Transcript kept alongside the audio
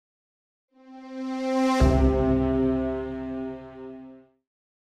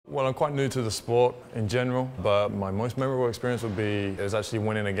Well, I'm quite new to the sport in general, but my most memorable experience would be it was actually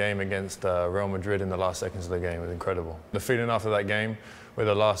winning a game against Real Madrid in the last seconds of the game. It was incredible. The feeling after that game with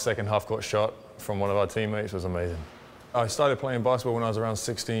the last second half-court shot from one of our teammates was amazing. I started playing basketball when I was around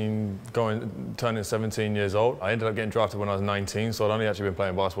 16, turning 17 years old. I ended up getting drafted when I was 19, so I'd only actually been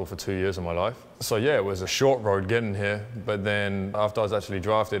playing basketball for 2 years of my life. So yeah, it was a short road getting here, but then after I was actually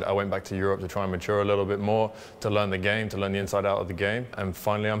drafted, I went back to Europe to try and mature a little bit more, to learn the game, to learn the inside out of the game. And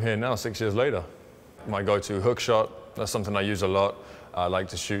finally I'm here now, 6 years later. My go-to hook shot, that's something I use a lot. I like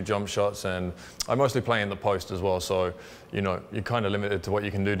to shoot jump shots, and I mostly play in the post as well, so you know, you're kind of limited to what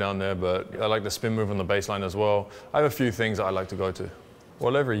you can do down there, but I like the spin move on the baseline as well. I have a few things that I like to go to.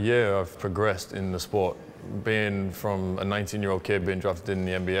 Well, every year I've progressed in the sport. Being from a 19-year-old kid being drafted in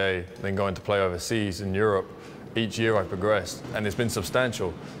the NBA, then going to play overseas in Europe, each year I've progressed, and it's been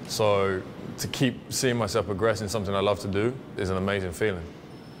substantial. So to keep seeing myself progress in something I love to do is an amazing feeling.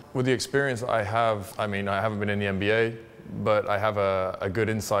 With the experience that I have, I mean, I haven't been in the NBA, but I have a good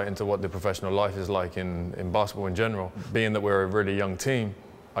insight into what the professional life is like in basketball in general. Being that we're a really young team,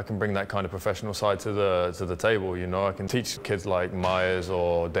 I can bring that kind of professional side to the table. You know, I can teach kids like Myers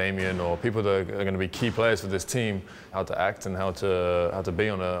or Damien or people that are going to be key players for this team how to act and how to be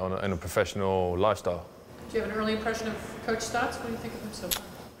in a professional lifestyle. Do you have an early impression of Coach Stotts? What do you think of him so far?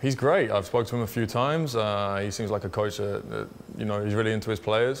 He's great. I've spoken to him a few times. He seems like a coach that, you know, he's really into his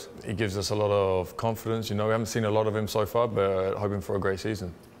players. He gives us a lot of confidence. You know, we haven't seen a lot of him so far, but hoping for a great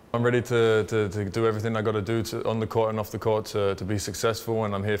season. I'm ready to do everything I got to do on the court and off the court to be successful,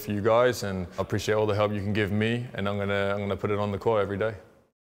 and I'm here for you guys, and I appreciate all the help you can give me, and I'm gonna put it on the court every day.